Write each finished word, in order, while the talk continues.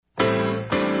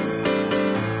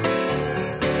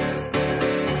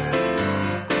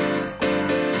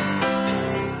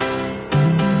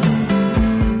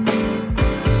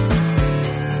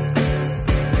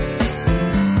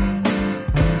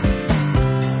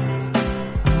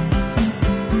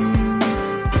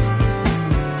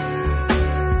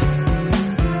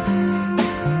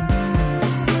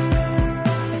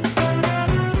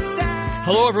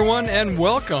everyone, and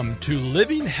welcome to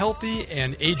Living Healthy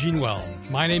and Aging Well.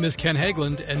 My name is Ken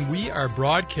Haglund, and we are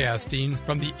broadcasting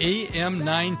from the AM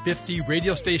 950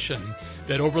 radio station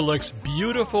that overlooks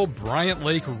beautiful Bryant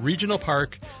Lake Regional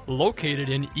Park located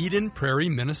in Eden Prairie,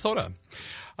 Minnesota.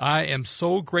 I am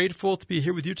so grateful to be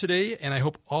here with you today, and I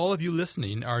hope all of you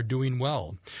listening are doing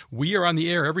well. We are on the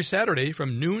air every Saturday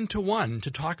from noon to 1 to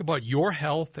talk about your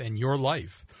health and your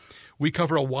life. We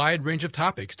cover a wide range of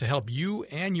topics to help you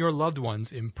and your loved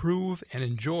ones improve and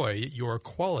enjoy your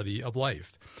quality of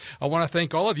life. I want to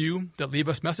thank all of you that leave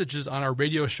us messages on our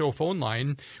radio show phone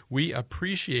line. We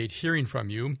appreciate hearing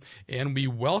from you, and we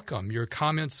welcome your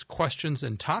comments, questions,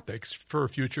 and topics for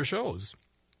future shows.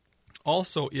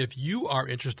 Also, if you are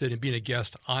interested in being a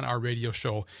guest on our radio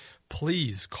show,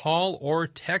 please call or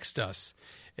text us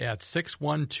at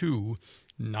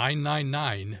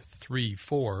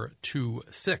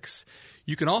 612-999-3426.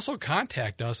 You can also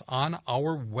contact us on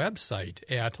our website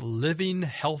at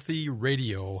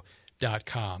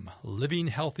livinghealthyradio.com.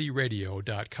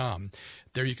 livinghealthyradio.com.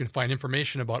 There you can find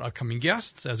information about upcoming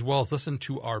guests as well as listen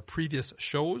to our previous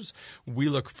shows. We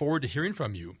look forward to hearing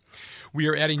from you. We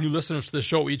are adding new listeners to the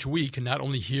show each week, not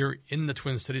only here in the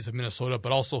Twin Cities of Minnesota,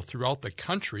 but also throughout the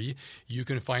country. You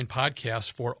can find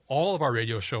podcasts for all of our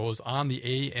radio shows on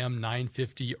the AM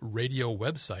 950 radio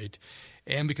website.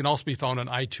 And we can also be found on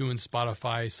iTunes,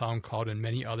 Spotify, SoundCloud, and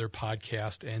many other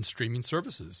podcast and streaming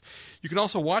services. You can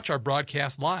also watch our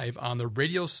broadcast live on the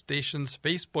radio station's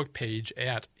Facebook page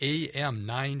at AM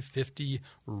 950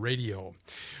 Radio.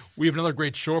 We have another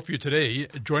great show for you today.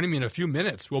 Joining me in a few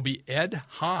minutes will be Ed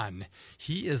Hahn.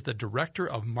 He is the Director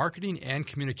of Marketing and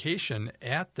Communication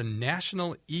at the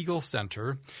National Eagle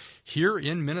Center here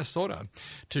in Minnesota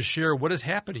to share what is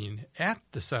happening at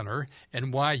the center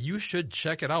and why you should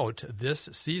check it out this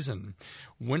season.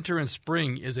 Winter and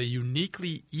spring is a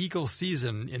uniquely eagle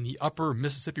season in the upper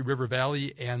Mississippi River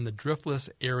Valley and the driftless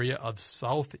area of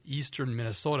southeastern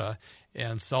Minnesota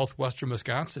and southwestern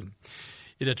Wisconsin.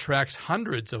 It attracts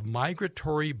hundreds of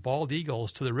migratory bald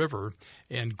eagles to the river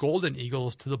and golden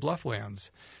eagles to the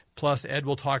blufflands. Plus, Ed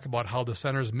will talk about how the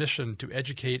center's mission to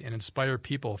educate and inspire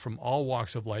people from all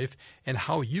walks of life and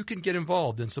how you can get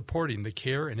involved in supporting the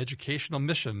care and educational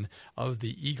mission of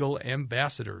the Eagle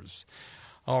Ambassadors.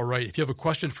 All right, if you have a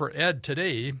question for Ed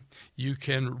today, you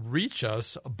can reach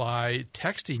us by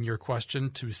texting your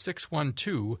question to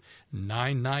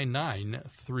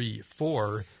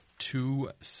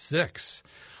 612-999-3426.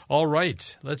 All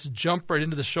right, let's jump right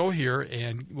into the show here,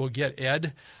 and we'll get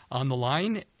Ed on the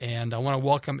line. And I want to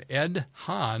welcome Ed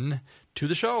Hahn to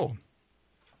the show.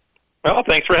 Well,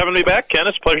 thanks for having me back, Ken.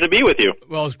 It's a pleasure to be with you.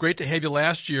 Well, it was great to have you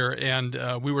last year, and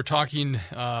we were talking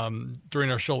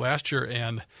during our show last year,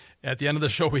 and at the end of the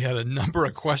show, we had a number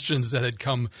of questions that had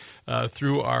come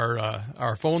through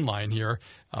our phone line here,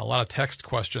 a lot of text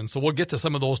questions. So we'll get to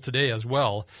some of those today as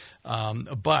well.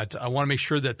 But I want to make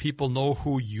sure that people know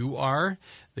who you are.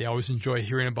 They always enjoy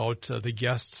hearing about the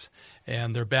guests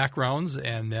and their backgrounds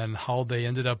and then how they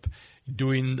ended up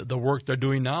doing the work they're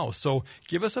doing now. So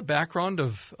give us a background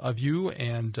of you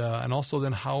and also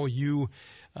then how you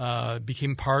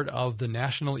became part of the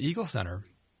National Eagle Center.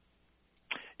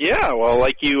 Yeah, well,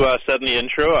 like you said in the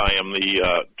intro, I am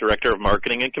the Director of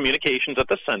Marketing and Communications at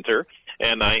the Center,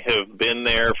 and I have been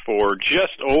there for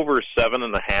just over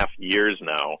 7.5 years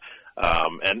now.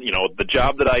 And, you know, the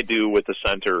job that I do with the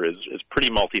Center is pretty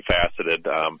multifaceted.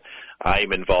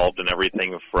 I'm involved in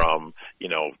everything from, you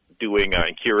know, doing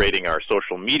and curating our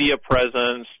social media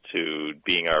presence to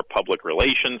being our public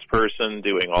relations person,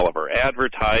 doing all of our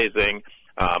advertising,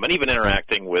 and even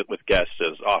interacting with guests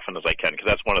as often as I can, because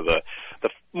that's one of the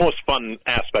most fun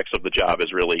aspects of the job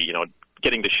is really, you know,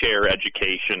 getting to share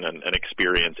education and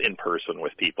experience in person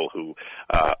with people who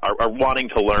are wanting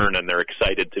to learn and they're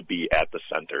excited to be at the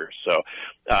center. So,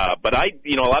 but a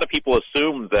lot of people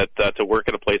assume that to work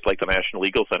at a place like the National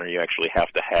Eagle Center, you actually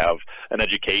have to have an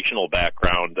educational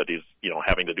background that is, you know,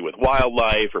 having to do with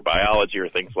wildlife or biology or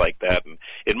things like that. And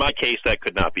in my case, that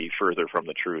could not be further from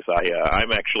the truth.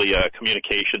 I'm actually a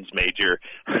communications major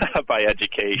by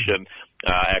education.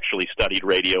 Actually studied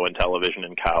radio and television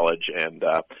in college, and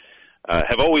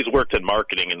have always worked in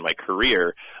marketing in my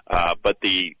career. But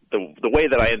the way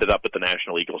that I ended up at the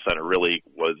National Eagle Center really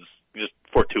was just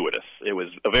fortuitous. It was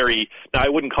now I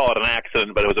wouldn't call it an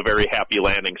accident, but it was a very happy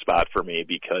landing spot for me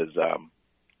because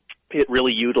it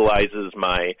really utilizes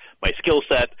my skill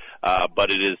set, but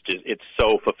it's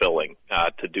so fulfilling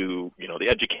to do, the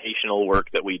educational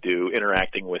work that we do,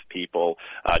 interacting with people,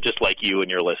 just like you and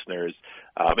your listeners.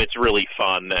 It's really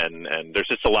fun, and there's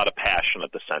just a lot of passion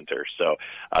at the center. So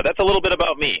that's a little bit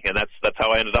about me, and that's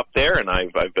how I ended up there, and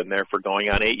I've been there for going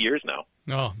on 8 years now.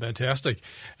 Oh, fantastic.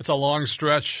 It's a long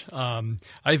stretch.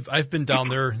 I've been down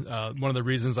there. One of the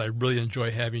reasons I really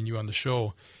enjoy having you on the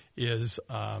show is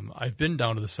I've been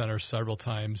down to the center several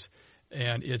times,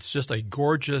 and it's just a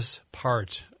gorgeous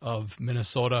part of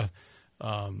Minnesota,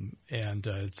 and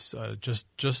it's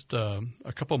just a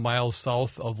couple miles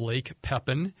south of Lake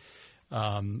Pepin.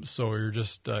 So you're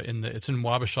just it's in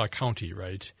Wabasha County,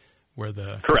 right?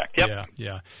 Correct. Yep.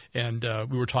 Yeah. And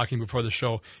we were talking before the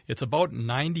show. It's about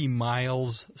 90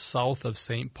 miles south of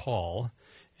St. Paul.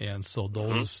 And so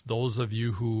those of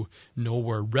you who know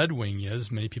where Red Wing is,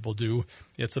 many people do,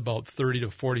 it's about 30 to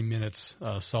 40 minutes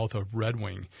south of Red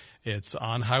Wing. It's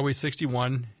on Highway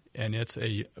 61, and it's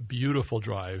a beautiful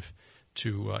drive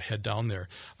to head down there.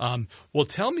 Well,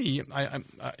 tell me, I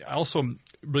also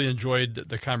really enjoyed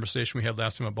the conversation we had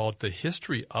last time about the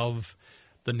history of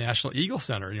the National Eagle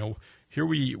Center. Here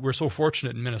we're so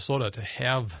fortunate in Minnesota to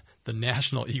have the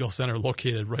National Eagle Center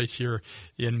located right here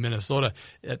in Minnesota.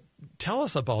 Tell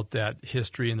us about that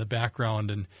history and the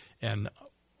background and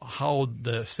how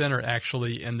the center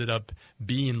actually ended up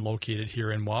being located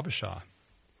here in Wabasha.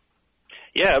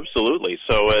 Yeah, absolutely.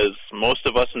 So as most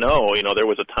of us know, there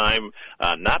was a time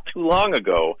not too long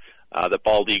ago that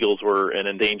bald eagles were an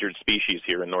endangered species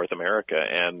here in North America,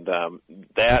 and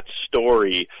that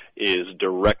story is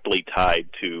directly tied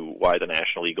to why the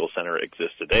National Eagle Center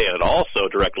exists today, and it also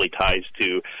directly ties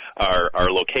to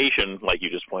our location, like you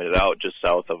just pointed out, just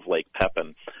south of Lake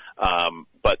Pepin.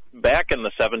 But back in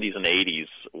the 70s and 80s,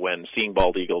 when seeing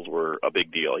bald eagles were a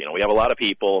big deal, we have a lot of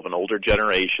people of an older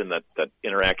generation that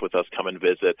interact with us, come and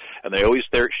visit, and they always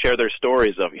share their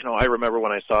stories of, I remember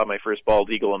when I saw my first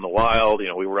bald eagle in the wild,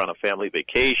 we were on a family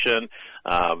vacation.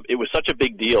 It was such a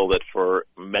big deal that for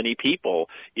many people,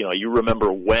 you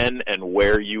remember when and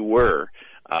where you were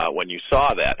when you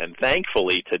saw that. And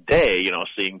thankfully today,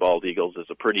 seeing bald eagles is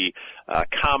a pretty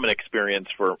common experience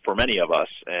for many of us,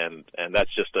 and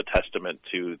that's just a testament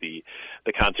to the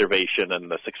conservation and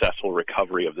the successful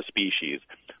recovery of the species.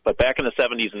 But back in the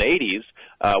 70s and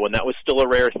 80s, when that was still a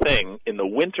rare thing, in the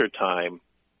wintertime,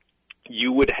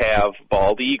 you would have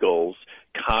bald eagles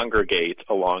congregate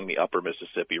along the upper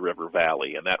Mississippi River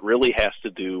Valley, and that really has to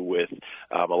do with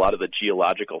a lot of the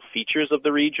geological features of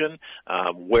the region.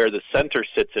 Where the center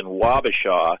sits in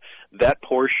Wabasha, that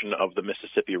portion of the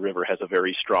Mississippi River has a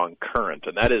very strong current,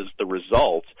 and that is the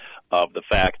result of the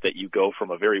fact that you go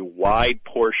from a very wide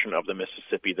portion of the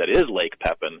Mississippi that is Lake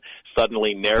Pepin,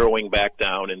 suddenly narrowing back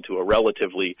down into a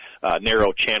relatively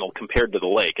narrow channel compared to the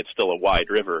lake. It's still a wide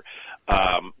river.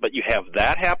 But you have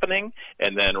that happening,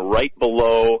 and then right below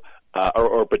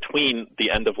or between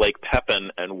the end of Lake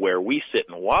Pepin and where we sit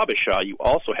in Wabasha, you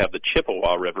also have the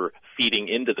Chippewa River feeding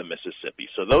into the Mississippi.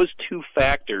 So those two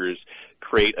factors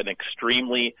create an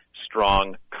extremely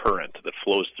strong current that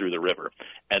flows through the river,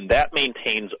 and that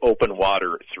maintains open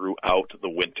water throughout the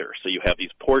winter. So you have these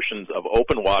portions of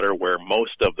open water where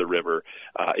most of the river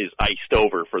is iced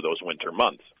over for those winter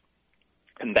months.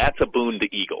 And that's a boon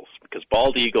to eagles, because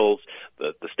bald eagles,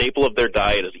 the staple of their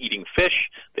diet is eating fish.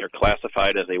 They're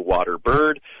classified as a water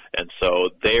bird, and so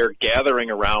they're gathering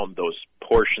around those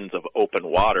portions of open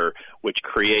water, which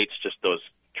creates just those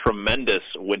tremendous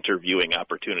winter viewing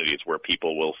opportunities where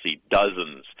people will see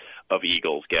dozens of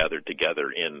eagles gathered together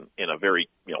in a very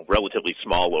relatively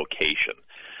small location.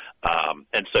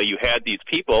 And so you had these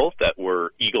people that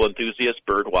were eagle enthusiasts,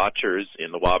 bird watchers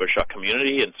in the Wabasha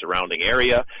community and surrounding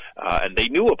area, and they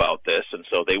knew about this, and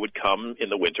so they would come in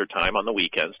the wintertime on the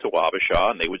weekends to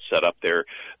Wabasha, and they would set up their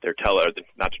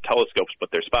not telescopes,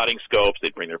 but their spotting scopes.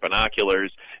 They'd bring their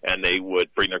binoculars, and they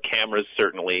would bring their cameras,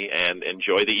 certainly, and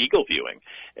enjoy the eagle viewing.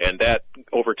 And that,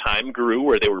 over time, grew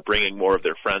where they were bringing more of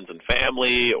their friends and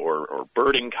family or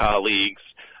birding colleagues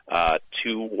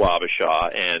to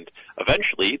Wabasha, and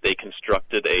eventually they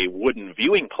constructed a wooden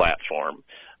viewing platform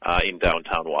in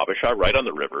downtown Wabasha, right on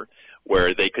the river,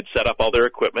 where they could set up all their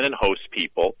equipment and host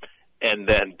people. And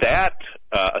then that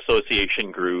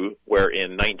association grew, where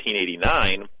in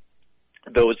 1989,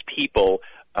 those people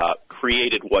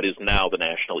created what is now the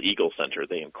National Eagle Center.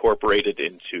 They incorporated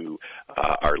into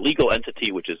our legal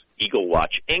entity, which is Eagle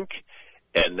Watch, Inc.,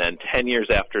 and then 10 years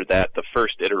after that, the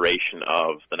first iteration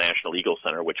of the National Eagle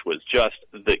Center, which was just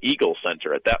the Eagle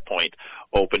Center at that point,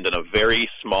 opened in a very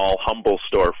small, humble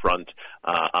storefront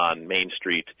on Main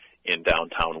Street in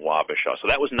downtown Wabasha. So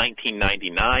that was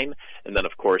 1999, and then,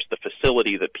 of course, the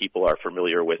facility that people are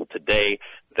familiar with today,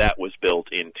 that was built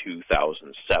in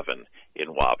 2007 in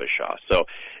Wabasha. So,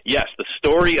 yes, the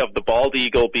story of the bald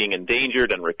eagle being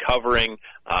endangered and recovering,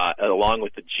 along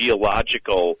with the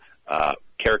geological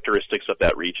characteristics of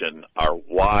that region, are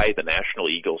why the National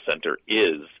Eagle Center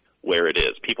is where it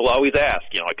is. People always ask,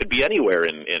 it could be anywhere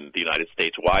in the United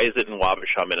States. Why is it in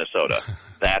Wabasha, Minnesota?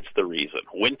 That's the reason.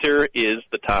 Winter is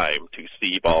the time to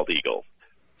see bald eagles.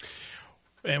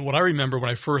 And what I remember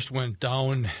when I first went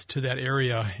down to that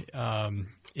area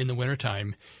in the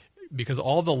wintertime, because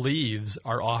all the leaves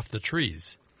are off the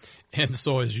trees. And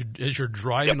so as you're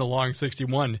driving along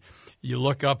 61, you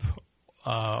look up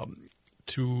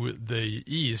to the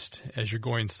east as you're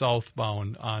going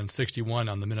southbound on 61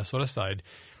 on the Minnesota side,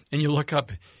 and you look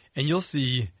up and you'll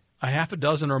see a half a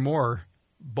dozen or more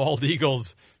bald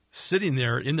eagles sitting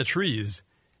there in the trees.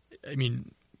 I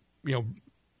mean,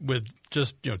 with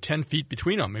just 10 feet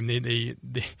between them. I mean,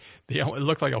 they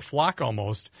look like a flock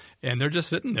almost, and they're just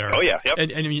sitting there. Oh yeah, yep.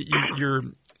 And I mean,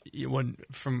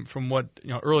 from what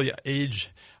early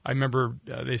age, I remember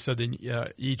they said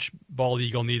that each bald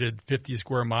eagle needed 50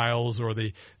 square miles, or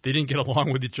they didn't get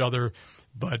along with each other,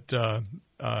 but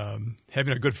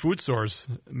having a good food source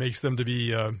makes them to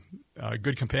be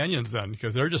good companions then,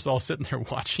 because they're just all sitting there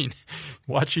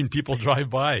watching people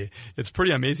drive by. It's a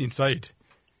pretty amazing sight.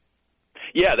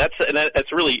 Yeah,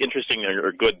 that's really interesting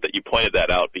or good that you pointed that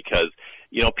out, because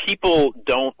people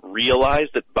don't realize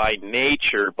that by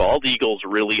nature bald eagles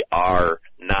really are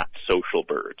not social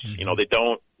birds. Mm-hmm. They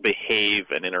don't behave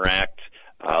and interact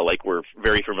like we're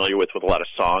very familiar with a lot of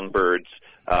songbirds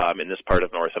in this part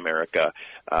of North America.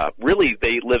 Really,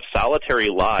 they live solitary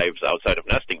lives outside of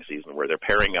nesting season, where they're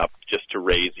pairing up just to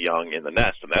raise young in the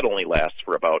nest, and that only lasts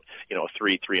for about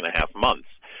 3.5 months.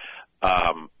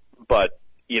 But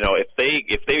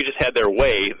if they just had their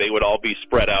way, they would all be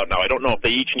spread out. Now, I don't know if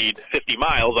they each need 50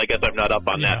 miles. I guess I'm not up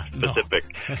on that specific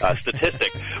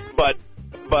statistic. But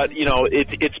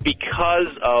it's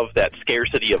because of that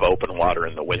scarcity of open water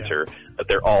in the winter that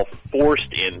they're all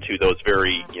forced into those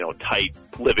very tight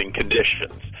living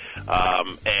conditions.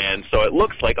 And so it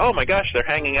looks like, oh my gosh, they're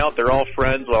hanging out, they're all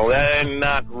friends. Well,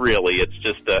 not really. It's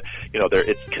just,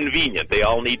 it's convenient. They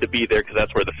all need to be there because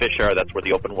that's where the fish are, that's where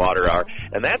the open water are.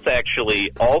 And that's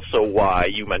actually also why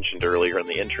you mentioned earlier in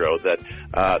the intro that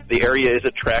the area is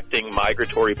attracting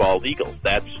migratory bald eagles.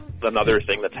 That's another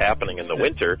thing that's happening in the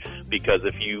winter, because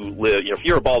if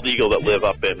you're a bald eagle that live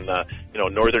up in,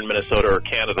 northern Minnesota or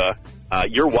Canada,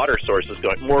 your water source is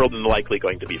more than likely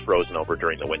going to be frozen over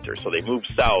during the winter. So they move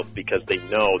south because they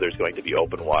know there's going to be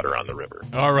open water on the river.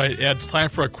 All right, Ed, it's time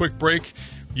for a quick break.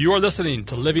 You are listening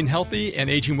to Living Healthy and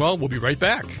Aging Well. We'll be right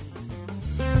back.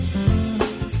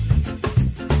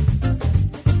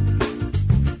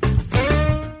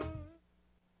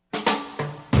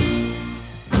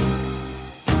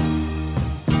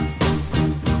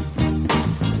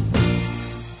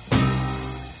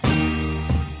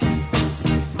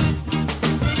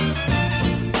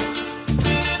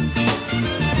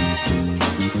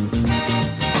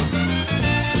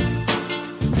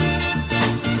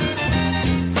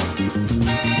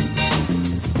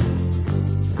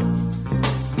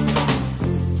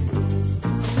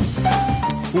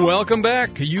 Welcome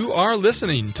back. You are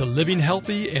listening to Living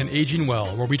Healthy and Aging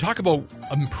Well, where we talk about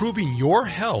improving your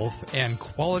health and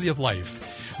quality of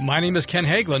life. My name is Ken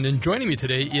Haglund, and joining me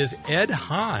today is Ed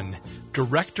Hahn,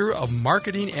 Director of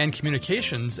Marketing and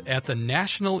Communications at the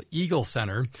National Eagle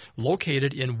Center,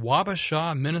 located in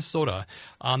Wabasha, Minnesota,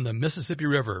 on the Mississippi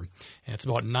River. And it's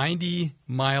about 90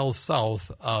 miles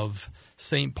south of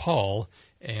St. Paul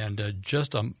and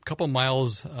just a couple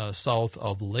miles south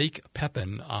of Lake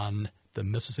Pepin on the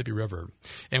Mississippi River.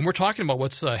 And we're talking about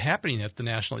what's happening at the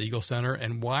National Eagle Center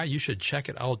and why you should check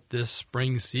it out this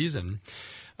spring season.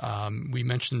 We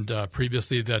mentioned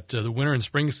previously that the winter and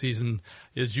spring season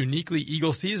is uniquely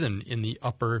eagle season in the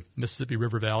upper Mississippi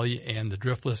River Valley and the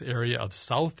driftless area of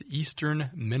southeastern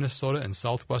Minnesota and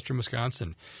southwestern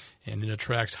Wisconsin. And it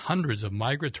attracts hundreds of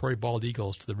migratory bald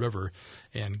eagles to the river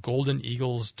and golden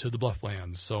eagles to the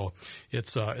blufflands. So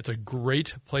it's a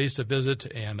great place to visit,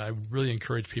 and I really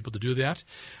encourage people to do that.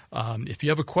 If you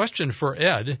have a question for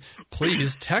Ed,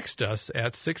 please text us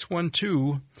at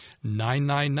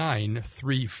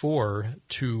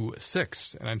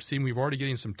 612-999-3426. And I'm seeing we've already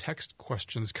getting some text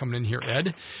questions coming in here,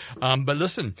 Ed. But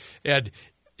listen, Ed,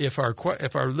 if our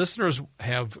listeners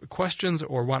have questions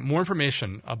or want more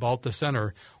information about the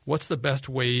center, what's the best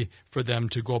way for them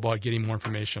to go about getting more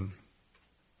information?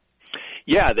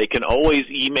 Yeah, they can always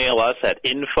email us at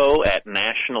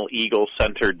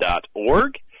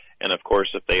info@nationaleaglecenter.org. And, of course,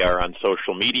 if they are on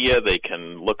social media, they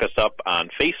can look us up on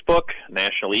Facebook,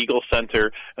 National Eagle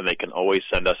Center, and they can always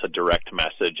send us a direct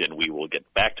message, and we will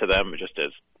get back to them just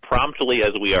as promptly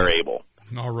as we are able.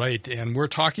 All right, and we're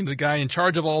talking to the guy in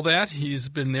charge of all that. He's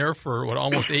been there for,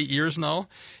 almost 8 years now,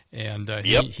 and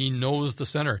he knows the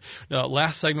center.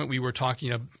 Last segment, we were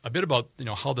talking a bit about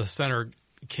how the center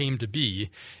came to be,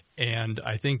 and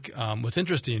I think what's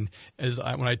interesting is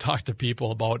when I talk to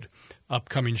people about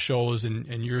upcoming shows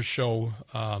and your show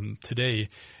today,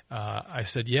 I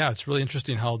said, it's really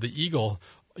interesting how the eagle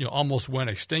almost went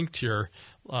extinct here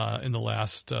in the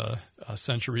last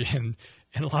century, and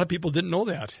a lot of people didn't know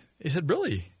that. They said,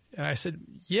 "Really?" And I said,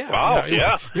 "Yeah." Wow,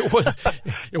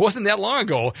 It wasn't that long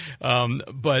ago,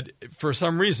 but for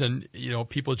some reason,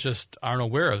 people just aren't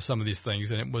aware of some of these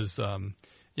things, and it was,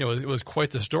 it was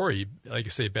quite the story. Like I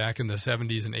say, back in the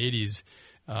 70s and 80s,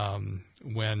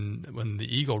 when the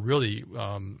eagle really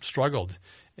struggled,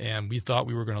 and we thought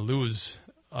we were going to lose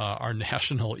our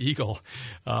national eagle,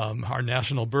 our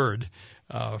national bird.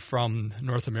 From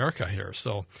North America here.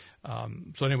 So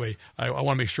anyway, I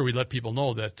want to make sure we let people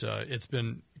know that it's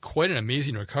been quite an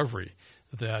amazing recovery,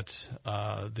 that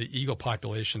the eagle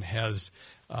population has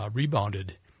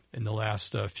rebounded in the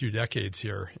last few decades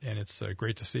here, and it's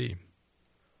great to see.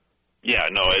 Yeah,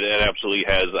 no, it absolutely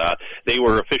has. They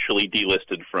were officially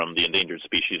delisted from the endangered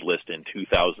species list in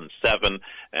 2007,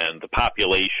 and the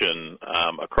population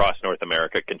across North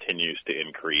America continues to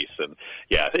increase. And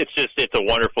yeah, it's a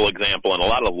wonderful example and a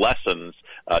lot of lessons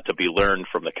to be learned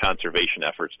from the conservation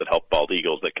efforts that help bald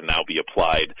eagles that can now be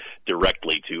applied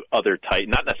directly to other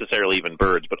not necessarily even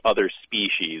birds, but other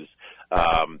species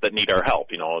that need our help,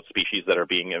 species that are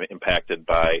being impacted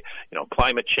by,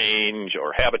 climate change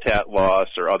or habitat loss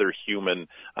or other human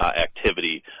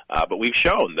activity. But we've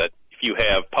shown that if you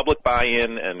have public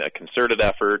buy-in and a concerted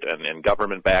effort and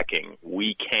government backing,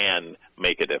 we can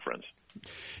make a difference.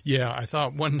 Yeah, I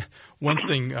thought one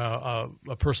thing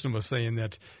a person was saying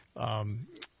that,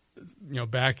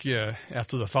 back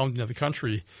after the founding of the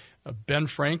country, Ben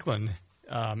Franklin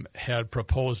had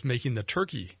proposed making the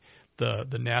turkey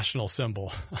the national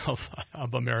symbol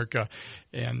of America,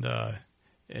 and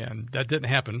that didn't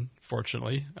happen,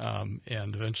 fortunately.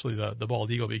 And eventually, the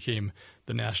bald eagle became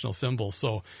the national symbol.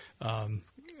 So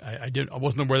I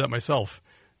wasn't aware of that myself.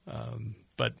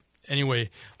 But anyway,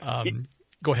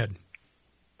 go ahead.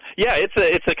 Yeah,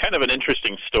 it's a kind of an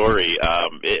interesting story.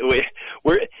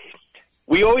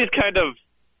 We always kind of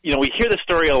we hear the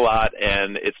story a lot,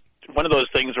 and it's one of those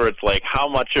things where it's like how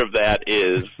much of that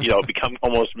is, become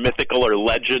almost mythical or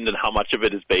legend and how much of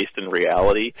it is based in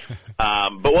reality.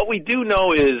 But what we do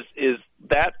know is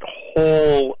that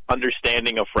whole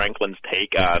understanding of Franklin's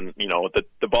take on,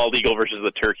 the bald eagle versus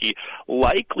the turkey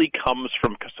likely comes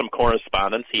from some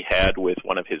correspondence he had with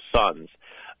one of his sons,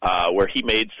 where he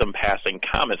made some passing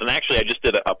comments. And actually, I just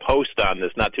did a post on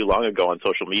this not too long ago on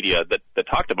social media that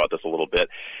talked about this a little bit.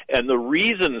 And the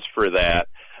reasons for that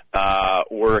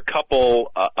were a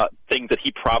couple things that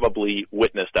he probably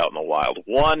witnessed out in the wild.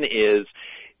 One is,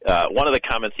 one of the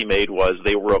comments he made was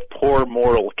they were of poor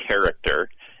moral character,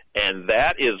 and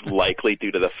that is likely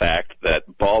due to the fact that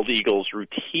bald eagles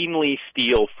routinely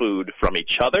steal food from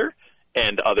each other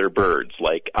and other birds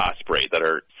like osprey that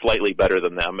are slightly better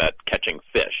than them at catching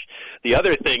fish. The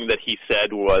other thing that he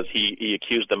said was he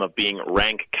accused them of being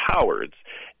rank cowards,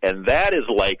 and that is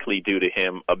likely due to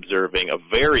him observing a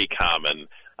very common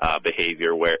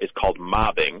behavior where it's called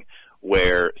mobbing,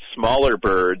 where smaller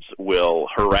birds will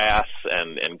harass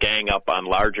and gang up on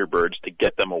larger birds to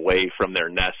get them away from their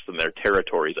nests and their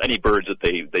territories, any birds that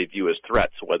they view as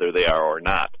threats, whether they are or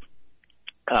not.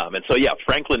 And so, yeah,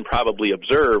 Franklin probably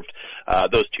observed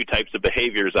those two types of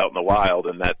behaviors out in the wild,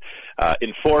 and that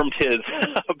informed his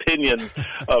opinion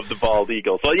of the bald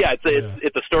eagle. So, yeah,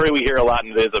 it's a story we hear a lot,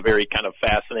 and it is a very kind of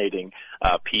fascinating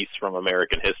piece from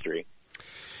American history.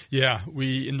 Yeah,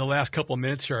 in the last couple of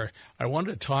minutes here, I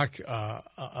wanted to talk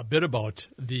a bit about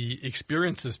the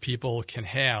experiences people can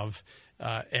have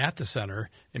at the center.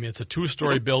 I mean, it's a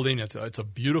two-story building. It's a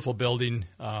beautiful building.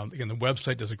 Again, the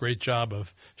website does a great job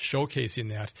of showcasing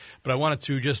that. But I wanted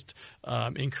to just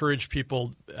encourage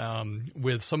people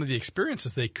with some of the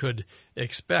experiences they could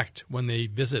expect when they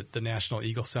visit the National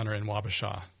Eagle Center in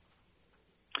Wabasha.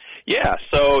 Yeah,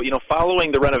 so,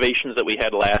 following the renovations that we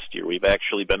had last year, we've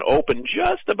actually been open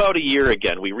just about a year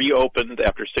again. We reopened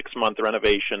after 6-month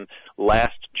renovation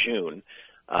last June.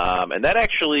 And that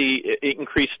actually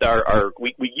increased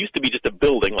we used to be just a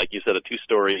building, like you said, a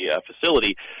 2-story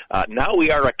facility. Now we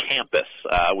are a campus.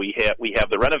 We have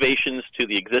the renovations to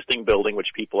the existing building, which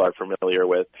people are familiar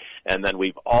with, and then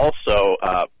we've also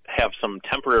have some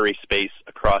temporary space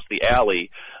across the alley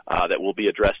that will be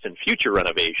addressed in future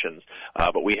renovations.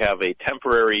 But we have a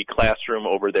temporary classroom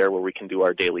over there where we can do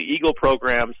our daily Eagle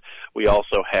programs. We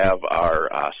also have our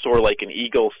Soar Like an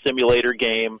Eagle simulator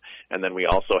game, and then we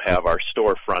also have our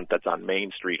storefront that's on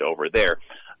Main Street over there.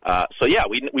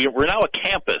 We're now a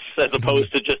campus as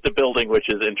opposed to just a building, which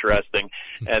is interesting.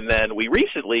 And then we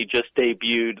recently just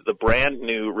debuted the brand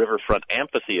new Riverfront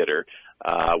Amphitheater,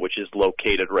 which is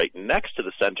located right next to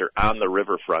the center on the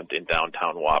riverfront in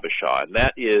downtown Wabasha. And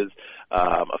that is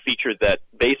a feature that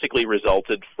basically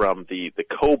resulted from the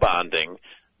co-bonding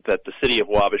that the city of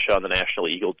Wabasha and the National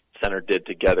Eagle Center did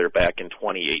together back in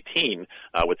 2018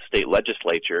 with the state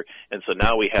legislature. And so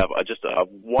now we have just a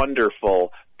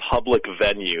wonderful public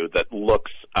venue that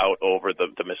looks out over the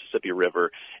Mississippi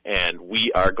River, and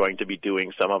we are going to be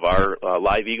doing some of our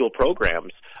live Eagle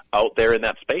programs out there in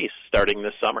that space starting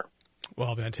this summer.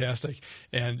 Well, fantastic.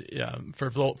 And for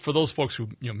those folks who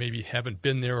maybe haven't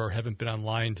been there or haven't been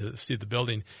online to see the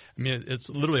building, I mean, it's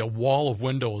literally a wall of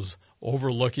windows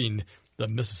overlooking the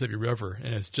Mississippi River,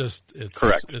 and it's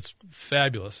correct. It's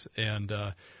fabulous, and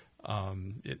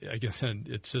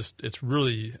it's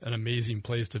really an amazing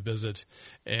place to visit.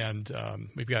 And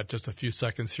we've got just a few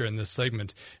seconds here in this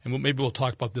segment, and maybe we'll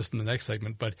talk about this in the next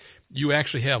segment. But you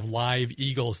actually have live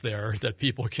eagles there that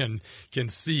people can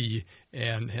see,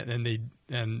 and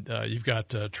you've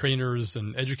got trainers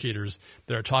and educators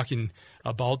that are talking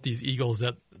about these eagles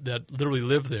that literally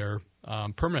live there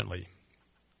permanently.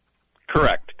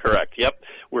 Correct. Yep,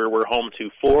 we're home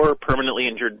to 4 permanently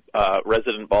injured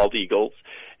resident bald eagles,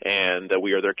 and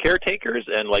we are their caretakers.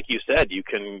 And like you said,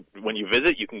 when you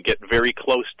visit, you can get very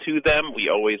close to them. We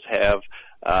always have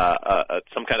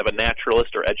some kind of a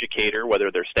naturalist or educator,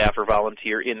 whether they're staff or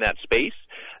volunteer, in that space,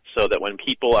 so that when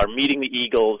people are meeting the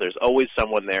eagles, there's always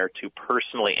someone there to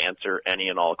personally answer any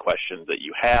and all questions that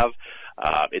you have.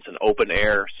 It's an open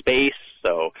air space,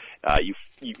 so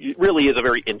it really is a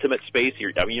very intimate space.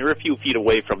 You're a few feet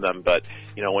away from them, but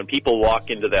when people walk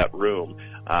into that room,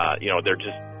 they're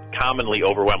just commonly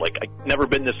overwhelmed. Like, I've never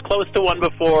been this close to one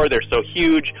before. They're so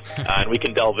huge, and we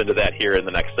can delve into that here in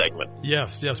the next segment.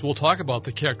 Yes, we'll talk about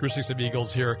the characteristics of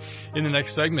eagles here in the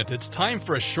next segment. It's time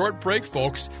for a short break,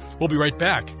 folks. We'll be right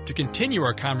back to continue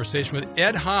our conversation with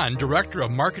Ed Hahn, Director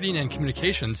of Marketing and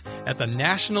Communications at the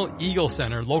National Eagle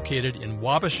Center located in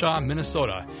Wabasha,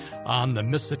 Minnesota on the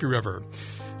Mississippi River.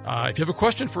 If you have a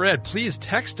question for Ed, please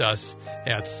text us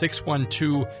at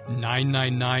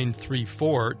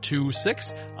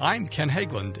 612-999-3426. I'm Ken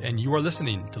Hageland, and you are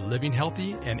listening to Living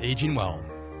Healthy and Aging Well.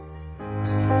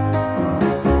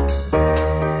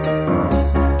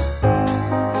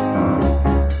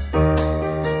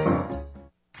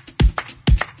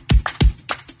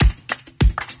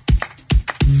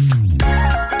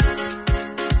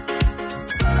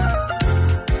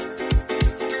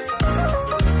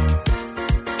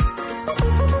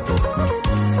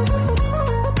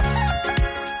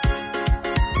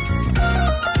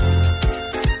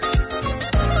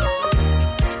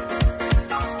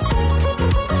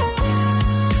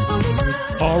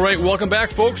 Welcome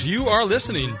back, folks. You are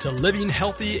listening to Living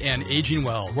Healthy and Aging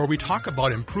Well, where we talk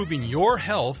about improving your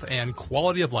health and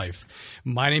quality of life.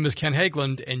 My name is Ken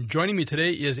Hageland, and joining me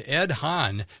today is Ed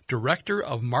Hahn, Director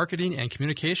of Marketing and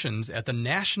Communications at the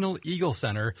National Eagle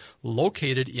Center,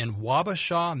 located in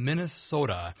Wabasha,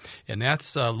 Minnesota. And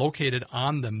that's located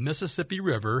on the Mississippi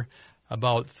River,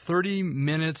 about 40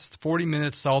 minutes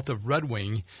south of Red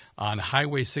Wing on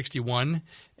Highway 61.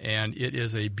 And it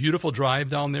is a beautiful drive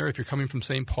down there. If you're coming from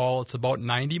St. Paul, it's about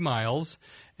 90 miles.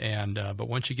 But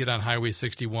once you get on Highway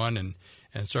 61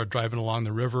 and start driving along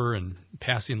the river and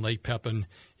passing Lake Pepin,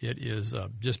 it is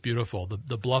just beautiful.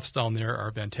 The bluffs down there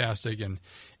are fantastic. And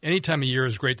any time of year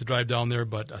is great to drive down there,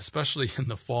 but especially in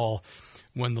the fall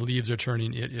when the leaves are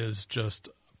turning, it is just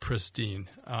pristine,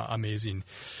 amazing.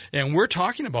 And we're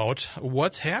talking about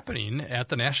what's happening at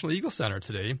the National Eagle Center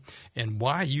today and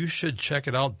why you should check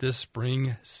it out this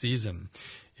spring season.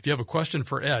 If you have a question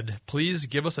for Ed, please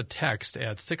give us a text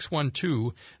at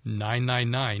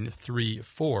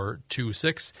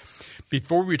 612-999-3426.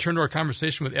 Before we return to our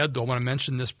conversation with Ed, though, I want to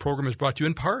mention this program is brought to you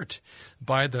in part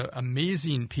by the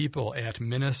amazing people at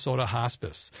Minnesota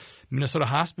Hospice. Minnesota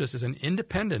Hospice is an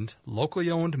independent, locally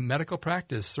owned medical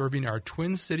practice serving our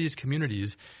Twin Cities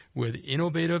communities with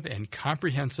innovative and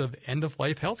comprehensive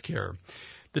end-of-life health care.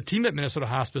 The team at Minnesota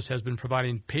Hospice has been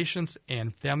providing patients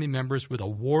and family members with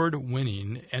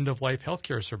award-winning end-of-life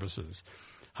healthcare services.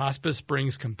 Hospice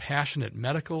brings compassionate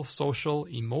medical, social,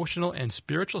 emotional, and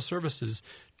spiritual services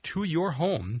to your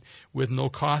home with no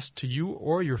cost to you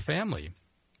or your family.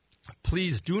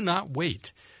 Please do not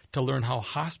wait to learn how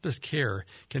hospice care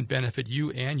can benefit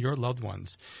you and your loved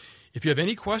ones. If you have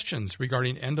any questions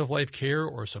regarding end-of-life care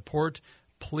or support,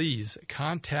 please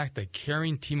contact the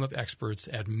caring team of experts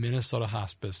at Minnesota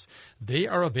Hospice. They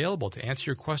are available to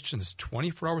answer your questions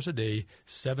 24 hours a day,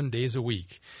 7 days a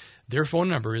week. Their phone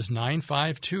number is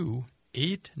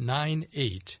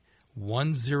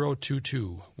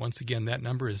 952-898-1022. Once again, that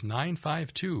number is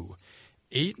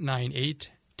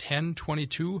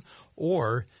 952-898-1022,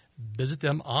 or visit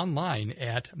them online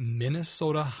at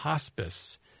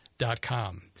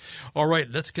minnesotahospice.com. All right,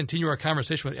 let's continue our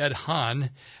conversation with Ed Hahn.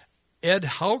 Ed,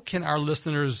 how can our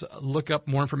listeners look up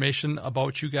more information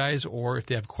about you guys, or if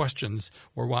they have questions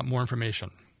or want more information?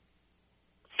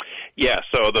 Yeah,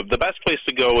 so the best place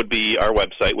to go would be our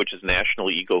website, which is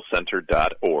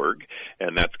nationaleaglecenter.org,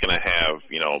 and that's going to have,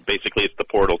 basically it's the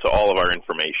portal to all of our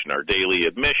information, our daily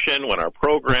admission, when our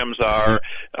programs are.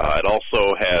 It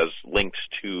also has links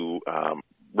to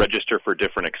register for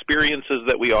different experiences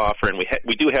that we offer, and we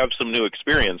do have some new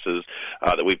experiences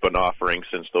that we've been offering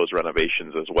since those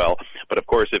renovations as well. But of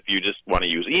course, if you just want to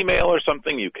use email or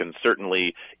something, you can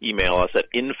certainly email us at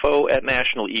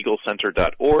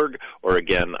info@nationaleaglecenter.org, or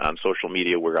again on social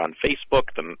media, we're on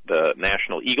Facebook, the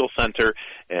National Eagle Center,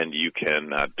 and you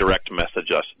can direct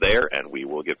message us there, and we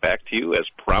will get back to you as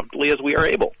promptly as we are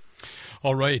able.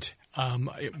 All right.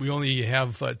 We only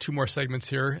have 2 more segments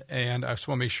here, and I just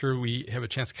want to make sure we have a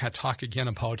chance to kind of talk again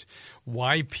about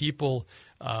why people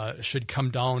should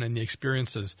come down and the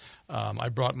experiences. I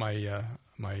brought my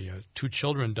 2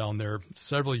 children down there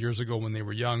several years ago when they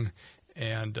were young,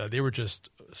 and they were just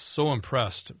so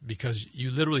impressed because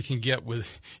you literally can get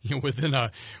within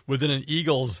an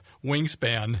eagle's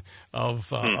wingspan of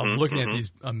looking at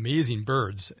these amazing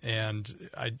birds, and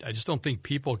I just don't think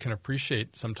people can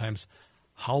appreciate sometimes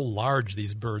how large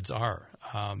these birds are.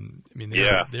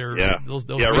 They're those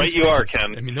right you are,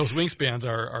 Ken. Those wingspans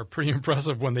are pretty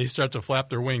impressive when they start to flap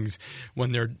their wings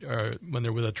when they're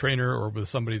with a trainer or with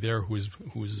somebody there who's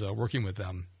working with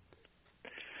them.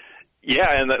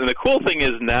 Yeah, and the cool thing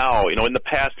is now, in the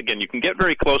past, again, you can get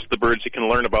very close to the birds, you can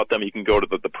learn about them, you can go to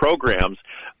the programs,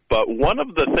 but one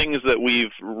of the things that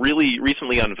we've really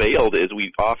recently unveiled is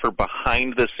we offer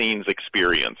behind-the-scenes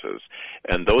experiences,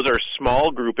 and those are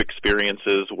small group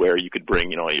experiences where you could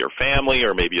bring, your family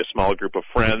or maybe a small group of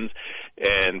friends,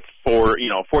 and for,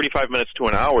 45 minutes to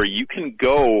an hour, you can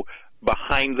go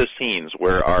behind the scenes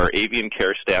where our avian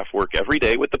care staff work every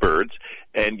day with the birds,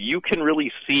 and you can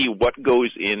really see what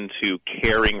goes into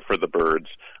caring for the birds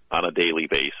on a daily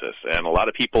basis. And a lot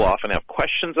of people often have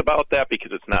questions about that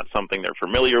because it's not something they're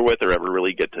familiar with or ever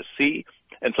really get to see.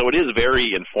 And so it is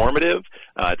very informative.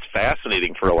 It's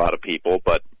fascinating for a lot of people,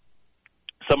 but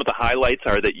some of the highlights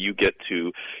are that you get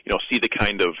to, see the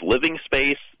kind of living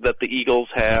space that the eagles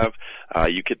have.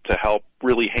 You get to help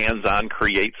really hands-on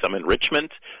create some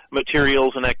enrichment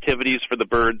materials and activities for the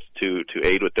birds to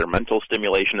aid with their mental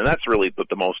stimulation. And that's really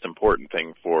the most important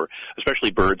thing for,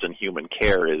 especially birds in human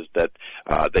care, is that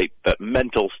that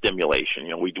mental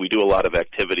stimulation. We do a lot of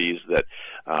activities that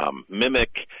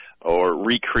mimic or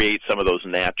recreate some of those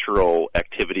natural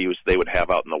activities they would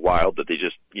have out in the wild that they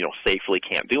just, safely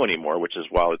can't do anymore, which is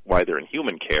why they're in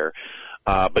human care.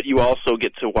 But you also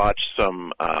get to watch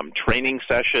some training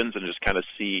sessions and just kind of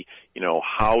see,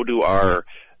 how do our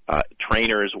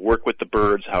trainers work with the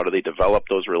birds, how do they develop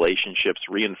those relationships,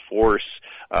 reinforce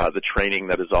the training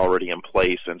that is already in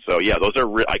place. And so, those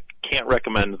are I can't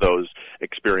recommend those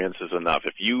experiences enough.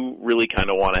 If you really kind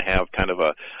of want to have kind of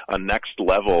a next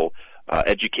level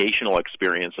educational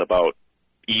experience about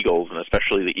eagles, and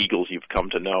especially the eagles you've come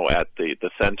to know at the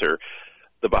center,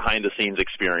 the behind-the-scenes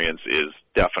experience is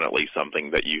definitely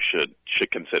something that you should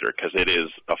consider, because it is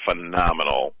a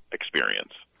phenomenal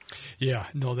experience. Yeah,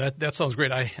 no, that sounds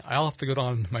great. I'll have to go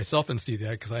down myself and see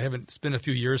that, because it's been a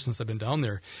few years since I've been down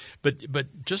there.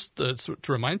 But just to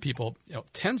remind people,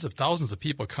 tens of thousands of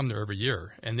people come there every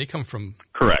year, and they come from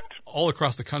all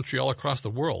across the country, all across the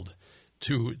world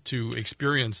to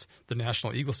experience the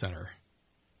National Eagle Center.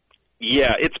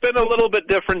 Yeah, it's been a little bit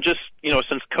different just,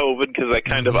 since COVID, because I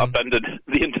kind of upended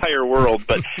the entire world.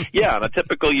 But yeah, on a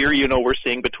typical year, we're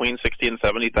seeing between 60 and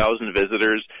 70,000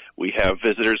 visitors. We have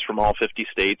visitors from all 50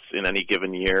 states in any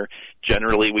given year.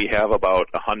 Generally, we have about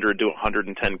 100 to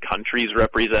 110 countries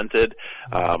represented.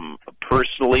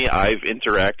 Personally, I've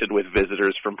interacted with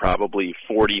visitors from probably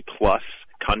 40-plus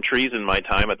countries in my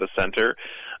time at the center.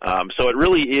 So it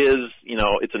really is,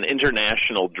 it's an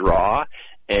international draw.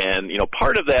 And,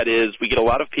 part of that is we get a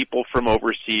lot of people from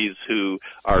overseas who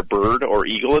are bird or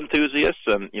eagle enthusiasts,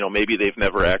 and, maybe they've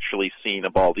never actually seen a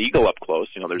bald eagle up close.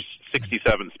 There's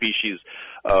 67 species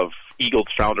of eagles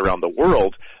found around the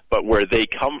world, but where they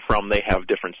come from, they have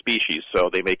different species. So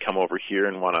they may come over here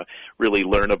and want to really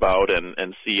learn about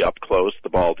and see up close the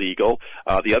bald eagle.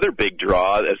 The other big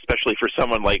draw, especially for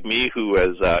someone like me who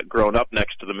has grown up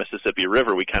next to the Mississippi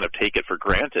River, we kind of take it for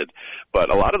granted. But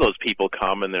a lot of those people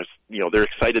come and they're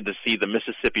excited to see the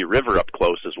Mississippi River up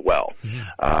close as well.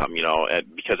 Mm-hmm.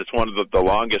 Because it's one of the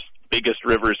longest, biggest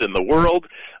rivers in the world,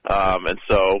 and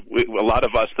so a lot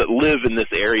of us that live in this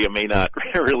area may not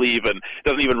really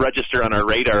doesn't even register on our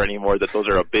radar anymore that those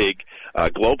are a big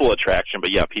global attraction.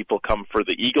 But yeah, people come for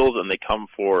the eagles, and they come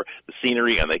for the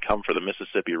scenery, and they come for the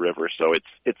Mississippi River. So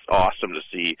it's awesome to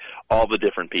see all the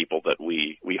different people that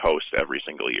we host every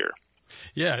single year.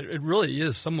 Yeah, it really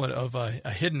is somewhat of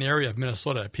a hidden area of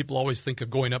Minnesota. People always think of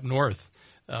going up north.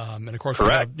 And of course,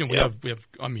 correct. we have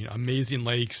amazing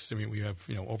lakes. I mean, we have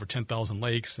over 10,000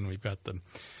 lakes, and we've got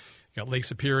Lake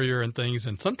Superior and things.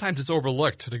 And sometimes it's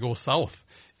overlooked to go south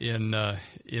in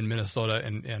Minnesota.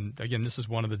 And again, this is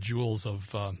one of the jewels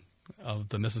of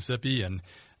the Mississippi and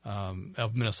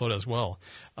of Minnesota as well.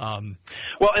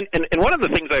 Well, and one of the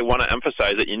things I want to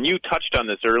emphasize, and you touched on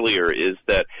this earlier, is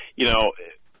that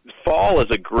fall is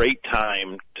a great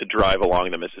time to drive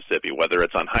along the Mississippi, whether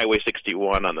it's on Highway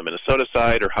 61 on the Minnesota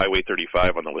side or Highway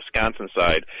 35 on the Wisconsin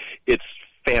side. It's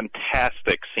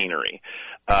fantastic scenery.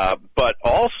 But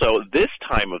also this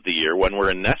time of the year, when we're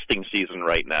in nesting season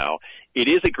right now, it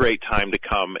is a great time to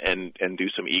come and do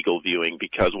some eagle viewing,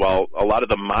 because while a lot of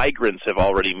the migrants have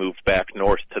already moved back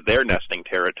north to their nesting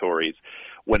territories,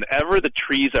 whenever the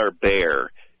trees are bare,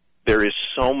 there is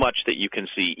so much that you can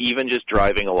see, even just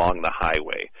driving along the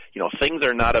highway. Things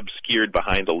are not obscured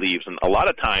behind the leaves. And a lot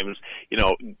of times,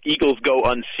 eagles go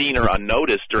unseen or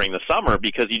unnoticed during the summer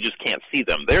because you just can't see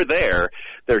them. They're there.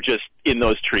 They're just in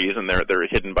those trees, and they're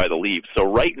hidden by the leaves. So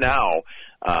right now,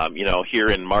 here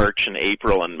in March and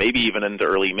April and maybe even into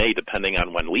early May, depending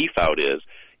on when leaf out is,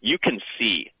 you can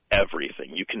see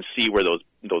everything. You can see where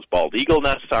those bald eagle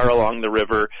nests are along the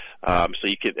river. So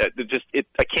you can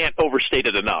I can't overstate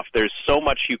it enough. There's so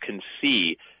much you can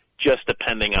see just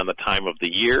depending on the time of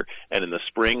the year. And in the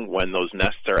spring, when those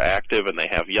nests are active and they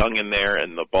have young in there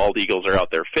and the bald eagles are out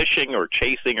there fishing or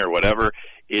chasing or whatever,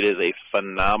 it is a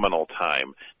phenomenal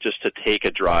time just to take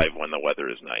a drive when the weather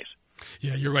is nice.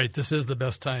 Yeah, you're right. This is the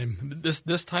best time.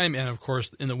 This time, and of course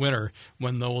in the winter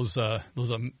when those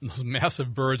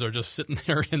massive birds are just sitting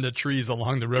there in the trees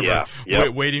along the river,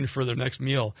 waiting for their next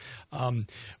meal.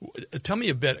 Tell me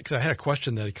a bit, because I had a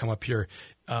question that had come up here.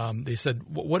 They said,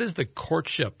 "What is the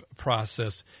courtship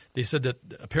process?" They said that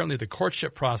apparently the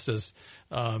courtship process,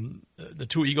 the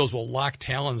two eagles will lock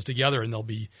talons together and they'll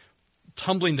be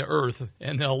tumbling to earth,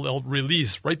 and they'll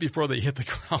release right before they hit the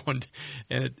ground.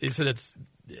 And they said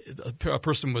a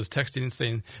person was texting and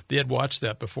saying they had watched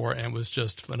that before, and it was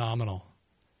just phenomenal.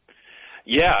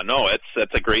 Yeah, no,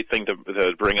 that's a great thing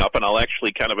to bring up, and I'll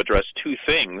actually kind of address two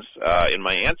things in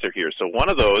my answer here. So one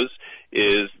of those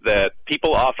is that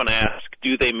people often ask,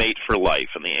 do they mate for life?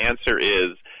 And the answer is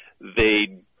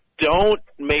they don't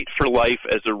mate for life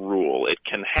as a rule. It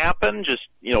can happen just,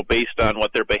 based on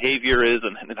what their behavior is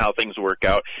and how things work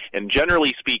out. And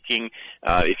generally speaking,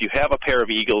 if you have a pair of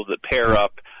eagles that pair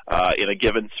up in a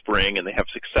given spring and they have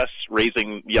success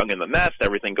raising young in the nest,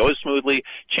 everything goes smoothly,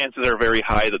 chances are very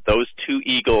high that those two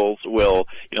eagles will,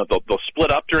 they'll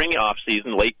split up during the off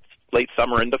season, late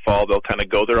summer into fall. They'll kind of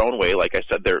go their own way. Like I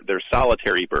said, they're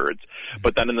solitary birds.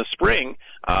 But then in the spring,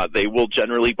 they will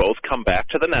generally both come back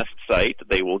to the nest site.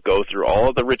 They will go through all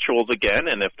of the rituals again,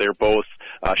 and if they're both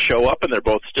show up and they're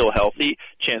both still healthy,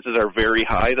 chances are very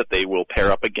high that they will pair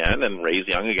up again and raise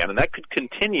young again. And that could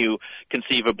continue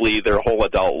conceivably their whole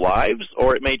adult lives,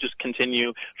 or it may just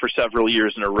continue for several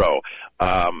years in a row.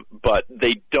 But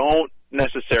they don't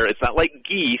necessarily, it's not like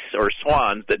geese or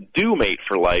swans that do mate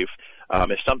for life.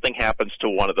 If something happens to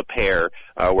one of the pair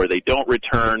where they don't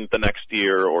return the next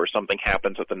year, or something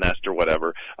happens at the nest or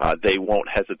whatever, they won't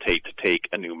hesitate to take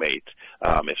a new mate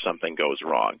if something goes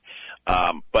wrong.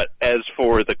 But as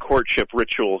for the courtship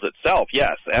rituals itself,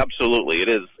 yes, absolutely.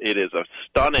 It is a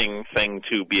stunning thing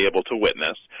to be able to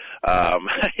witness.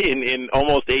 In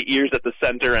almost 8 years at the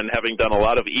center and having done a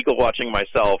lot of eagle watching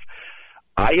myself,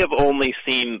 I have only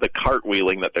seen the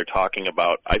cartwheeling that they're talking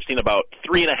about. I've seen about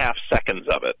 3.5 seconds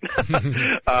of it,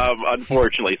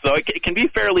 unfortunately. So it can be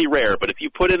fairly rare, but if you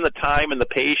put in the time and the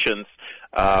patience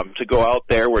to go out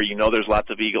there where there's lots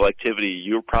of eagle activity,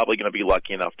 you're probably going to be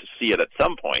lucky enough to see it at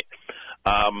some point.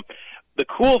 The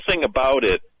cool thing about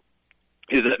it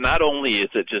is that not only is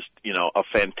it just, a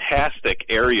fantastic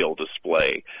aerial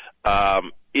display,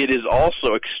 it is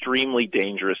also extremely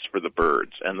dangerous for the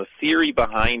birds. And the theory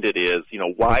behind it is,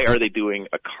 why are they doing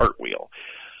a cartwheel?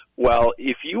 Well,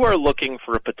 if you are looking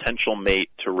for a potential mate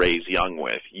to raise young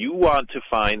with, you want to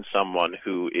find someone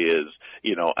who is,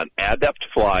 an adept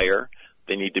flyer.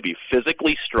 They need to be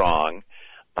physically strong,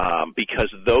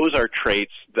 because those are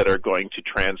traits that are going to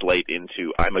translate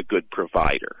into I'm a good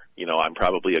provider. I'm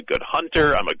probably a good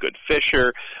hunter. I'm a good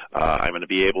fisher. I'm going to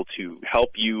be able to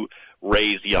help you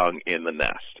raise young in the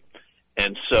nest.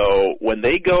 And so when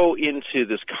they go into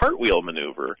this cartwheel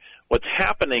maneuver, what's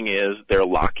happening is they're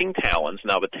locking talons.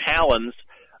 Now the talons,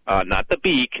 not the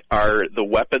beak, are the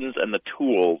weapons and the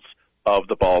tools of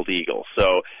the bald eagle.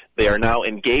 So they are now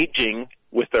engaging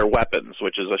with their weapons,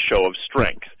 which is a show of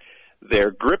strength.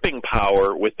 Their gripping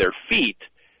power with their feet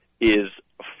is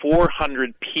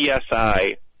 400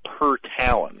 psi per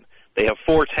talon. They have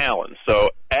 4 talons.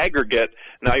 So aggregate,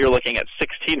 now you're looking at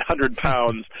 1,600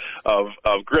 pounds of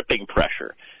gripping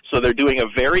pressure. So they're doing a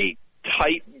very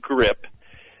tight grip.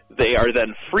 They are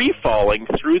then free-falling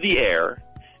through the air,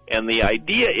 and the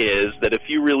idea is that if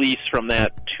you release from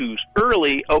that too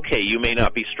early, okay, you may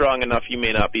not be strong enough, you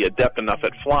may not be adept enough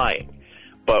at flying.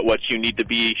 But what you need to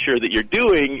be sure that you're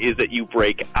doing is that you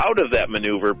break out of that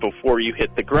maneuver before you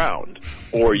hit the ground,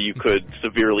 or you could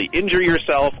severely injure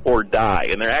yourself or die.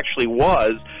 And there actually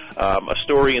was a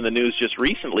story in the news just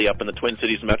recently up in the Twin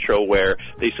Cities metro where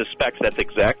they suspect that's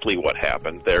exactly what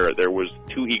happened. There was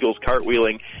 2 eagles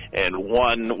cartwheeling, and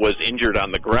one was injured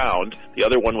on the ground. The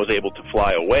other one was able to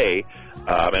fly away.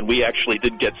 And we actually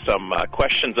did get some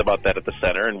questions about that at the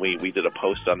center, and we did a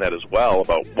post on that as well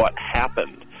about what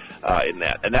happened in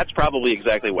that. And that's probably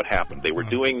exactly what happened. They were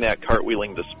doing that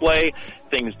cartwheeling display.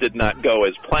 Things did not go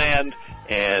as planned.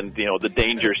 And, the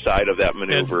danger side of that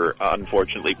maneuver,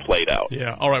 unfortunately, played out.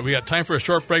 Yeah. All right. We got time for a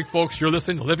short break, folks. You're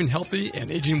listening to Living Healthy and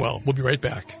Aging Well. We'll be right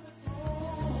back.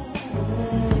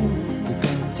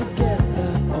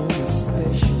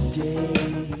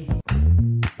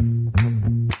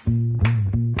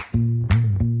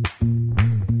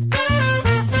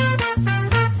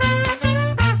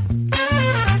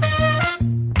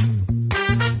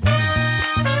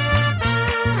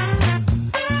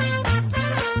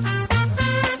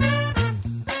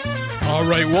 All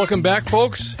right, welcome back,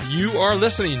 folks. You are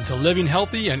listening to Living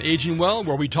Healthy and Aging Well,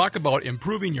 where we talk about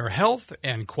improving your health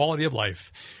and quality of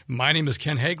life. My name is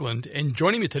Ken Hageland, and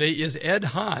joining me today is Ed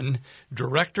Hahn,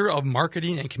 Director of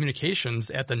Marketing and Communications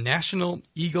at the National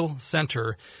Eagle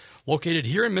Center, located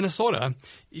here in Minnesota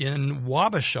in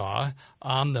Wabasha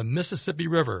on the Mississippi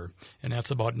River, and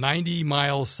that's about 90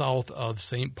 miles south of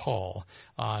St. Paul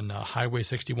on Highway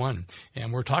 61.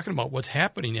 And we're talking about what's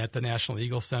happening at the National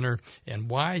Eagle Center and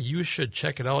why you should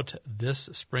check it out this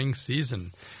spring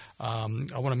season. I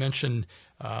want to mention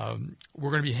we're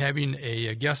going to be having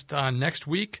a guest on next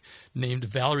week named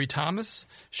Valerie Thomas.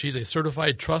 She's a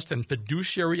certified trust and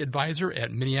fiduciary advisor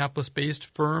at Minneapolis-based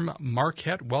firm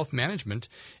Marquette Wealth Management,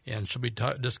 and she'll be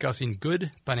discussing good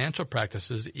financial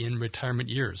practices in retirement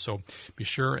years. So be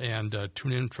sure and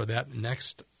tune in for that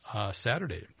next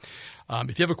Saturday.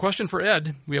 If you have a question for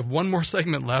Ed, we have one more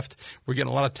segment left. We're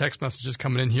getting a lot of text messages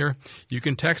coming in here. You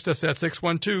can text us at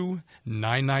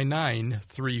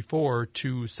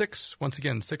 612-999-3426. Once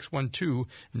again,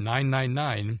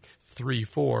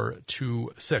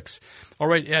 612-999-3426. All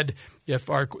right, Ed, if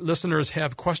our listeners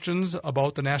have questions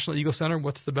about the National Eagle Center,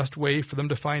 what's the best way for them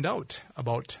to find out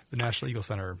about the National Eagle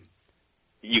Center?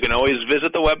 You can always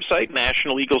visit the website,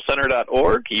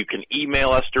 nationaleaglecenter.org. You can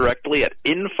email us directly at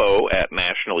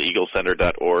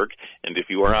info@nationaleaglecenter.org. And if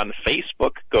you are on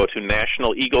Facebook, go to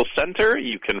National Eagle Center.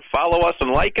 You can follow us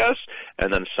and like us,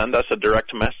 and then send us a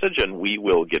direct message, and we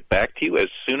will get back to you as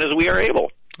soon as we are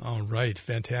able. All right,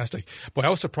 fantastic. Boy, I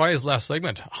was surprised last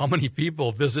segment how many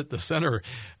people visit the center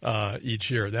each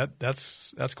year.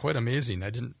 That's quite amazing. I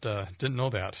didn't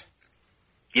know that.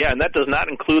 Yeah, and that does not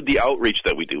include the outreach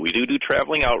that we do. We do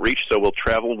traveling outreach, so we'll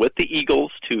travel with the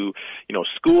Eagles to,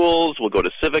 schools. We'll go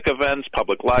to civic events,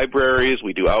 public libraries.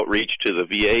 We do outreach to the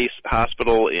VA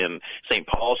hospital in St.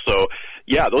 Paul. So,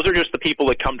 yeah, those are just the people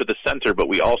that come to the center, but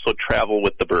we also travel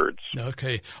with the birds.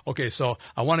 Okay. So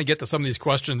I want to get to some of these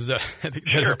questions that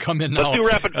have come in now. Let's do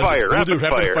rapid fire. We'll do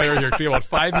rapid fire here. We have about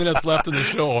 5 minutes left in the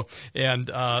show.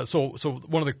 And so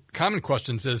one of the common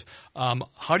questions is,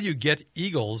 how do you get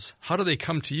eagles? How do they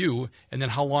come to you? And then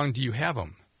how long do you have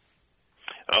them?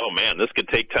 Oh, man, this could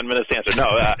take 10 minutes to answer.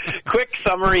 No, quick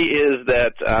summary is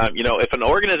that, if an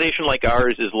organization like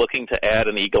ours is looking to add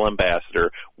an Eagle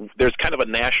ambassador, there's kind of a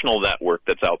national network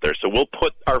that's out there. So we'll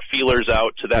put our feelers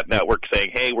out to that network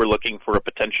saying, hey, we're looking for a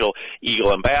potential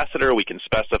Eagle ambassador. We can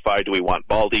specify, do we want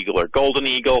bald eagle or golden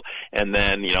eagle? And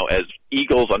then, as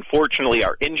eagles, unfortunately,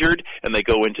 are injured and they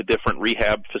go into different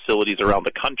rehab facilities around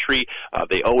the country,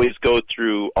 they always go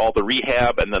through all the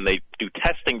rehab, and then they do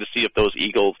testing to see if those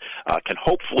eagles can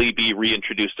hopefully be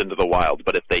reintroduced into the wild.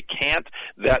 But if they can't,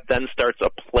 that then starts a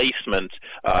placement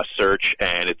search,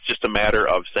 and it's just a matter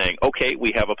of saying, okay,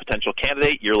 we have a potential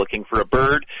candidate. You're looking for a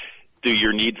bird. Do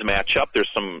your needs match up? There's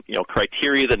some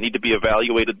criteria that need to be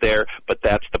evaluated there, but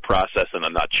that's the process in a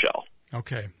nutshell.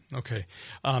 Okay.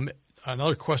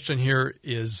 Another question here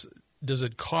is, does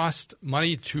it cost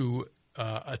money to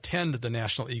attend the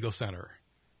National Eagle Center?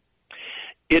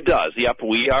 It does. Yep,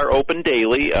 we are open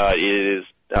daily. It is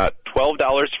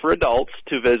 $12 for adults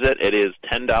to visit. It is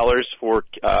 $10 for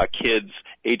kids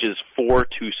ages 4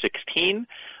 to 16.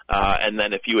 And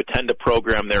then if you attend a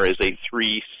program, there is a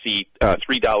 $3 seat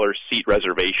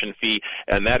reservation fee,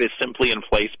 and that is simply in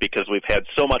place because we've had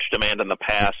so much demand in the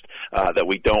past that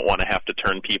we don't want to have to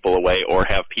turn people away or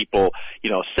have people,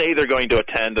 say they're going to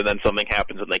attend and then something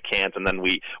happens and they can't, and then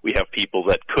we have people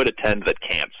that could attend that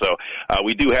can't. So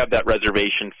we do have that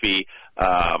reservation fee.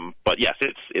 But yes,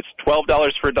 it's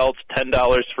 $12 for adults,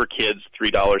 $10 for kids,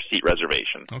 $3 seat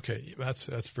reservation. Okay,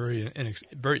 that's very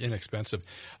inexpensive.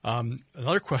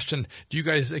 Another question: do you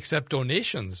guys accept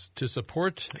donations to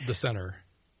support the center?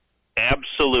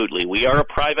 Absolutely. We are a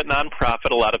private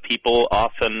nonprofit. A lot of people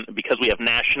often, because we have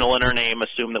national in our name,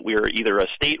 assume that we are either a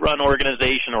state-run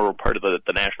organization or we're part of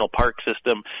the national park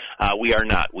system. We are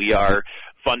not. We are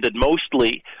funded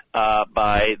mostly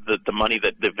by the money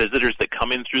that the visitors that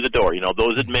come in through the door.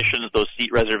 Those admissions, those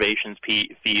seat reservations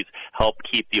fees help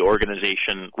keep the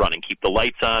organization running, keep the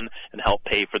lights on, and help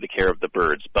pay for the care of the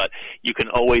birds. But you can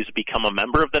always become a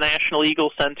member of the National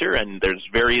Eagle Center, and there's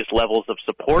various levels of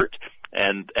support,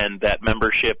 and that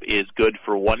membership is good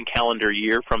for one calendar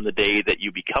year from the day that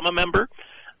you become a member.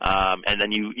 And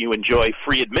then you enjoy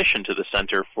free admission to the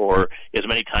center for as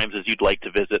many times as you'd like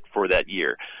to visit for that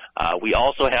year. We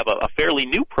also have a fairly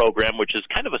new program, which is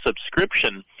kind of a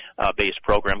subscription-based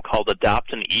program called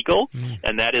Adopt an Eagle,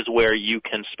 and that is where you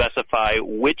can specify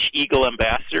which Eagle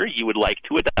ambassador you would like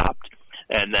to adopt.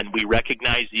 And then we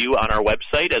recognize you on our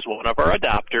website as one of our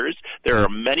adopters. There are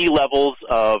many levels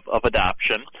of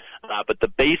adoption, but the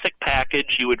basic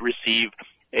package, you would receive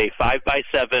a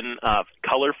 5x7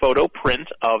 color photo print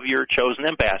of your chosen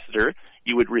ambassador.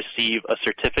 You would receive a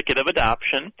certificate of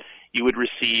adoption. You would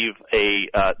receive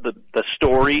the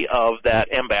story of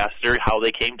that ambassador, how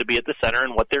they came to be at the center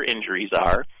and what their injuries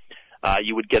are.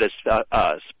 You would get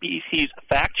a species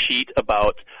fact sheet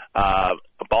about a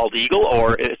bald eagle,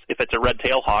 or if it's a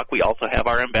red-tailed hawk, we also have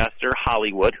our ambassador,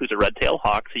 Hollywood, who's a red-tailed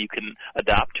hawk, so you can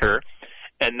adopt her.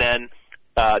 And then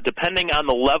depending on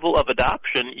the level of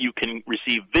adoption, you can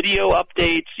receive video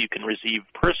updates, you can receive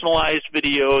personalized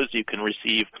videos, you can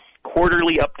receive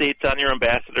quarterly updates on your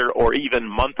ambassador, or even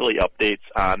monthly updates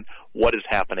on what is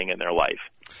happening in their life.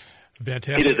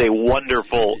 Fantastic. It is a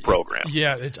wonderful program.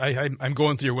 Yeah, I'm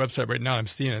going through your website right now. I'm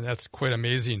seeing it. That's quite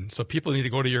amazing. So people need to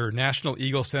go to your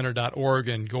nationaleaglecenter.org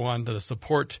and go on to the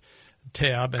support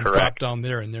tab and drop down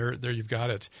there, and there you've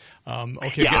got it.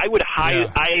 Okay. Yeah, I would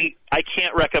I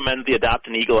can't recommend the Adopt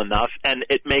an Eagle enough, and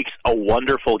it makes a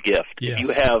wonderful gift. Yes. If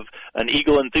you have an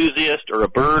eagle enthusiast or a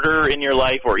birder in your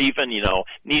life, or even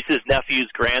nieces,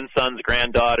 nephews, grandsons,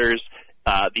 granddaughters,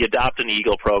 the Adopt an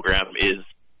Eagle program is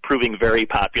proving very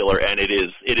popular, and it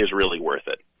is really worth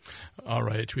it. All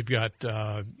right, we got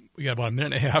about a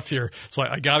minute and a half here, so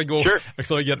I got to go. Sure.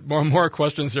 So I get more and more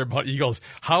questions here about eagles.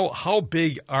 How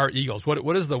big are eagles?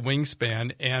 What is the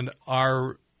wingspan, and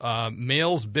are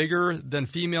males bigger than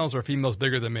females, or females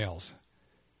bigger than males?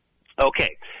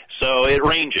 Okay, so it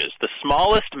ranges. The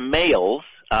smallest males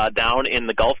down in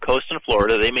the Gulf Coast in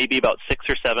Florida, they may be about 6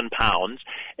 or 7 pounds,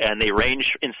 and they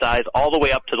range in size all the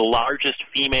way up to the largest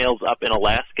females up in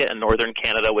Alaska and northern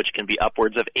Canada, which can be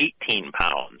upwards of 18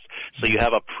 pounds. So you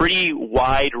have a pretty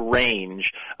wide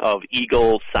range of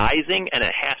eagle sizing, and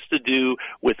it has to do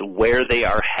with where they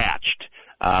are hatched.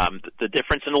 The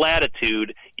difference in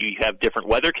latitude, you have different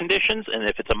weather conditions, and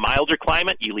if it's a milder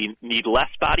climate, you need less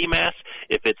body mass.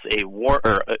 If it's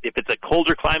a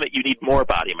colder climate, you need more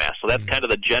body mass. So that's kind of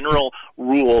the general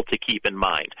rule to keep in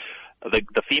mind.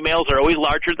 The females are always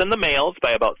larger than the males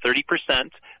by about 30%,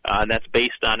 and that's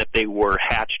based on if they were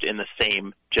hatched in the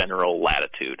same general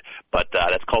latitude. But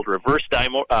that's called reverse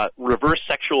sexual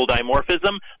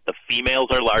dimorphism. The females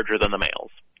are larger than the males.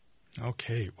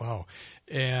 Okay, wow.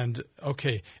 And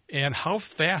how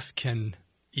fast can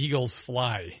eagles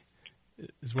fly?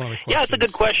 Is one of the questions. Yeah, it's a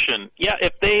good question. Yeah,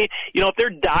 if they're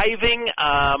diving,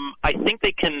 I think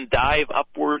they can dive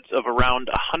upwards of around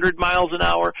 100 miles an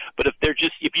hour. But if you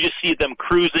just see them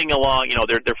cruising along,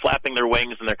 they're flapping their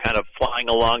wings and they're kind of flying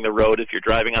along the road. If you're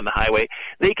driving on the highway,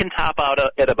 they can top out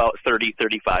at about 30,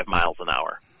 35 miles an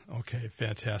hour. Okay,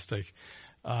 fantastic.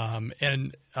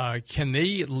 And can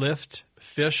they lift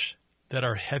fish that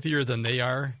are heavier than they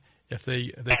are? If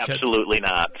they Absolutely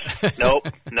not. Nope.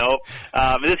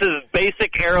 This is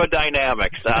basic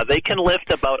aerodynamics. They can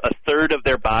lift about a third of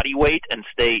their body weight and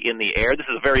stay in the air. This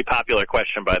is a very popular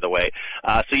question, by the way.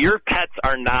 So your pets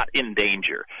are not in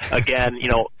danger. Again,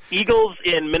 eagles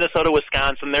in Minnesota,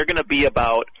 Wisconsin, they're going to be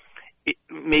about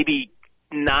maybe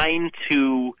 9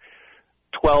 to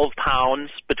 12 pounds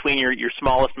between your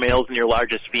smallest males and your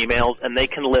largest females, and they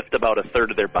can lift about a third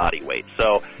of their body weight.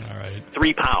 So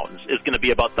 3 pounds is going to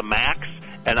be about the max,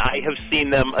 and I have seen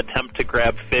them attempt to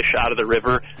grab fish out of the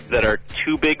river that are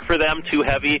too big for them, too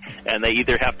heavy, and they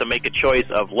either have to make a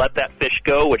choice of let that fish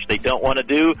go, which they don't want to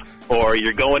do, or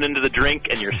you're going into the drink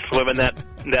and you're swimming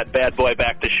that bad boy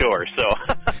back to shore. So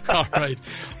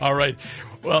All right.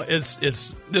 Well, this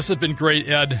has been great,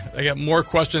 Ed. I got more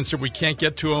questions here. We can't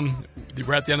get to them.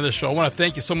 We're at the end of the show. I want to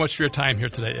thank you so much for your time here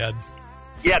today, Ed.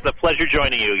 Yeah, it's a pleasure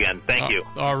joining you again. Thank you.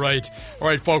 All right,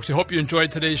 folks. I hope you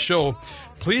enjoyed today's show.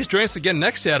 Please join us again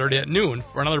next Saturday at noon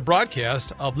for another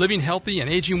broadcast of Living Healthy and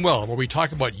Aging Well, where we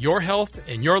talk about your health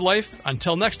and your life.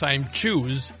 Until next time,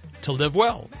 choose to live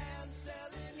well.